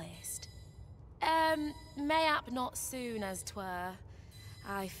well placed. Mayhap not soon as 'twere.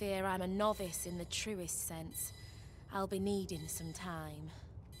 I fear I'm a novice in the truest sense. I'll be needing some time.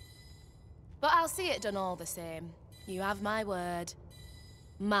 But I'll see it done all the same. You have my word.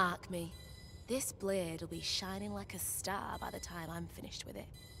 Mark me. This blade will be shining like a star by the time I'm finished with it.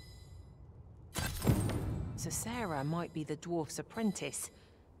 So Sarah might be the dwarf's apprentice,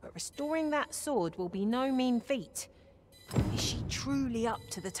 but restoring that sword will be no mean feat. Is she truly up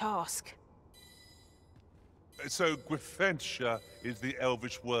to the task? So Gwithentia is the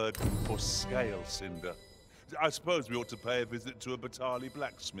elvish word for scale cinder. I suppose we ought to pay a visit to a Battahl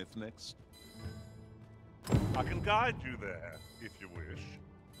blacksmith next. I can guide you there, if you wish.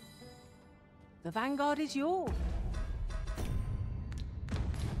 The vanguard is yours.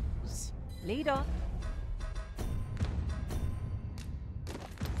 Lead on.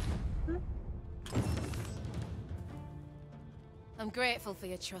 I'm grateful for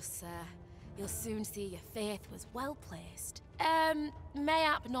your trust, sir. You'll soon see your faith was well placed.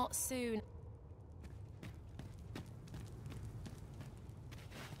 Mayhap not soon.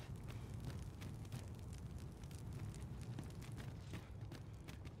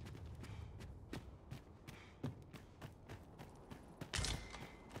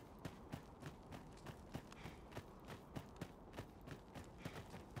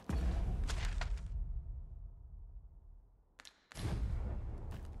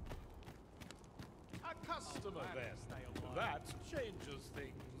 Customer then. That changes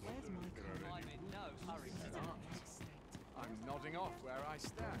things. Where's my car? I'm in no hurry tonight. I'm nodding off where I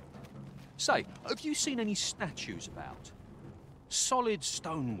stand. Say, have you seen any statues about? Solid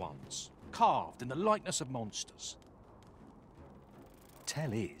stone ones, carved in the likeness of monsters.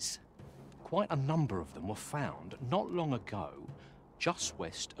 Tell is, quite a number of them were found not long ago, just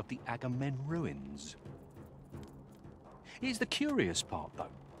west of the Agamemnon ruins. Here's the curious part, though.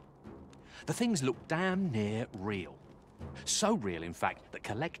 The things look damn near real. So real, in fact, that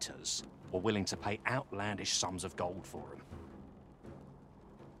collectors were willing to pay outlandish sums of gold for them.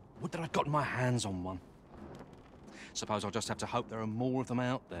 Would that I'd gotten my hands on one. Suppose I'll just have to hope there are more of them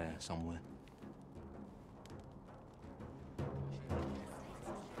out there somewhere.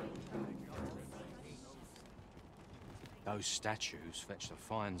 Those statues fetched a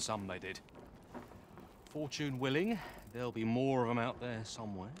fine sum, they did. Fortune willing, there'll be more of them out there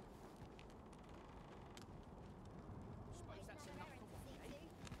somewhere.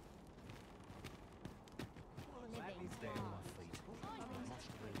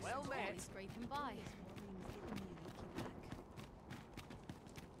 Well met. Scraping by.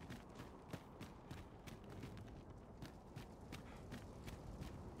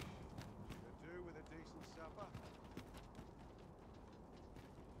 Could do with a decent supper.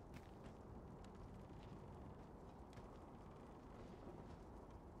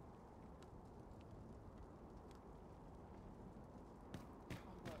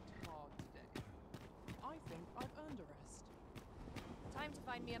 I worked hard today. I think I've earned a rest. Time to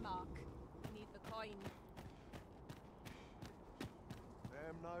find me a mark. I need the coin.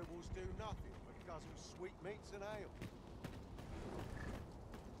 Them nobles do nothing but guzzle sweetmeats and ale.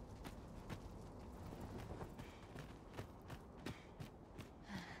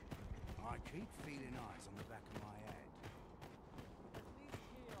 I keep feeling eyes on the back of my head. At least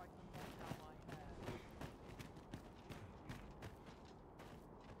here I can wash out my hair.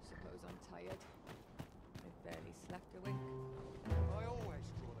 Suppose I'm tired. I've barely slept a wink. I always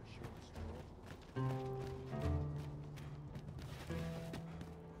draw the short straw.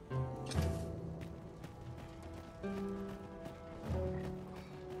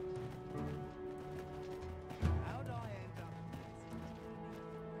 How'd I end up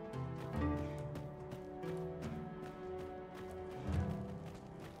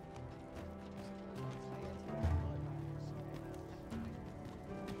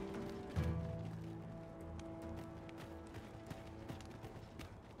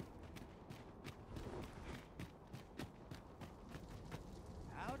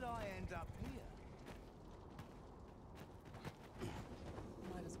How'd I end up here?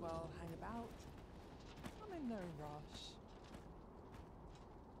 Might as well hang about. I'm in no rush.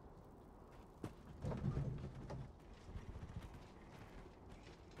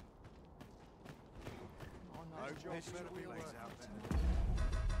 No job better be laid out there.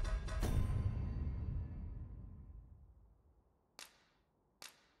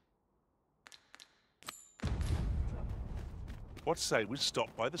 What say we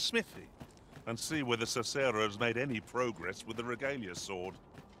stop by the smithy and see whether Cicero has made any progress with the regalia sword?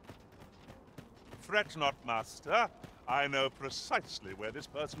 Fret not, master. I know precisely where this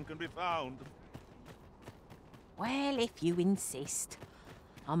person can be found. Well, if you insist.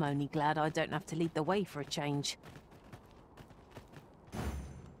 I'm only glad I don't have to lead the way for a change.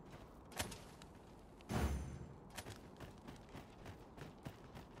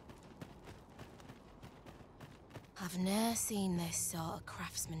 I've ne'er seen this sort of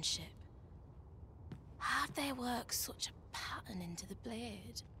craftsmanship. How'd they work such a pattern into the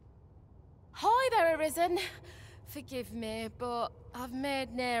blade? Hi there, Arisen. Forgive me, but I've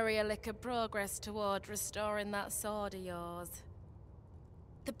made nary a lick of progress toward restoring that sword of yours.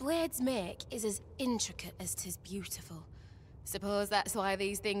 The blade's make is as intricate as 'tis beautiful. Suppose that's why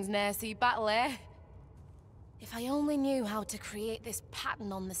these things ne'er see battle, eh? If I only knew how to create this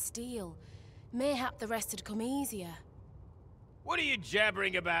pattern on the steel, mayhap the rest had come easier. What are you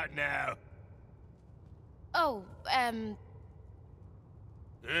jabbering about now? Oh,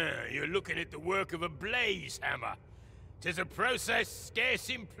 You're looking at the work of a blaze hammer. 'Tis a process scarce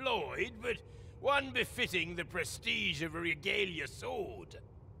employed, but One befitting the prestige of a regalia sword.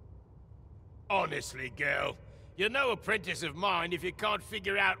 Honestly, girl, you're no apprentice of mine if you can't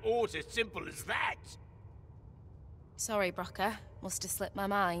figure out aught as simple as that. Sorry, Brocker. Must have slipped my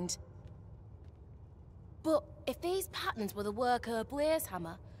mind. But if these patterns were the work of a blaze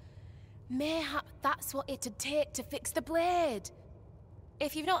hammer, mayhap that's what it'd take to fix the blade.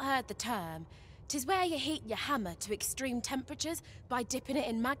 If you've not heard the term, 'tis where you heat your hammer to extreme temperatures by dipping it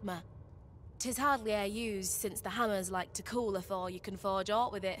in magma. 'Tis hardly e'er used since the hammers like to cool afore you can forge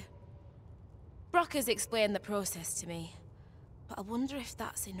aught with it. Brocker's explained the process to me, but I wonder if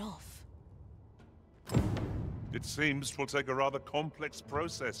that's enough. It seems 'twill take a rather complex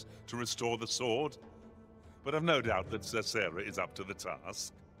process to restore the sword. But I've no doubt that Sir Sarah is up to the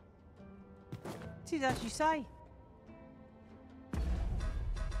task. 'Tis as you say.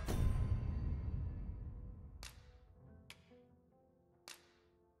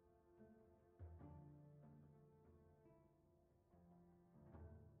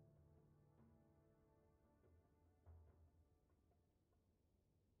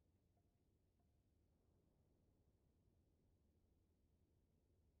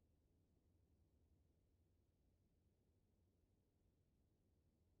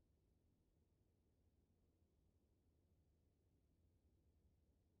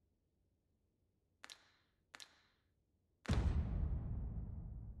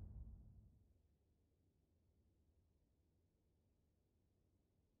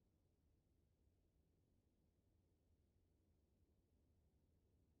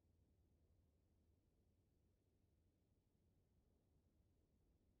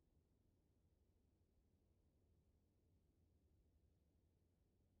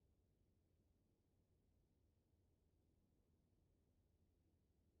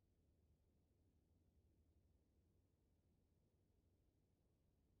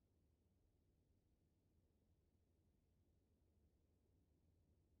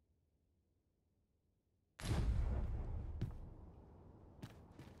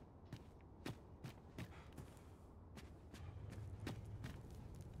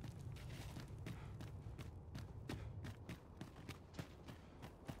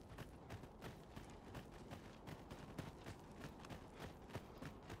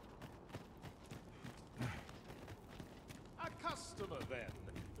 Customer, then.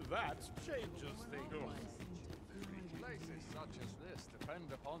 That changes things. Places such as this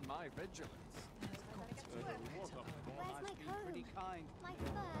depend upon my vigilance. Where's my comb? Pretty kind. My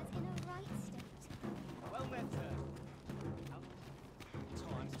fur's in a right state. Well met, sir.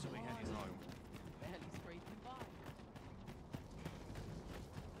 Time to be at his home. Barely scraping by.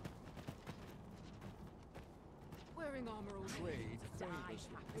 Wearing armor all Trade favors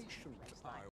the patient,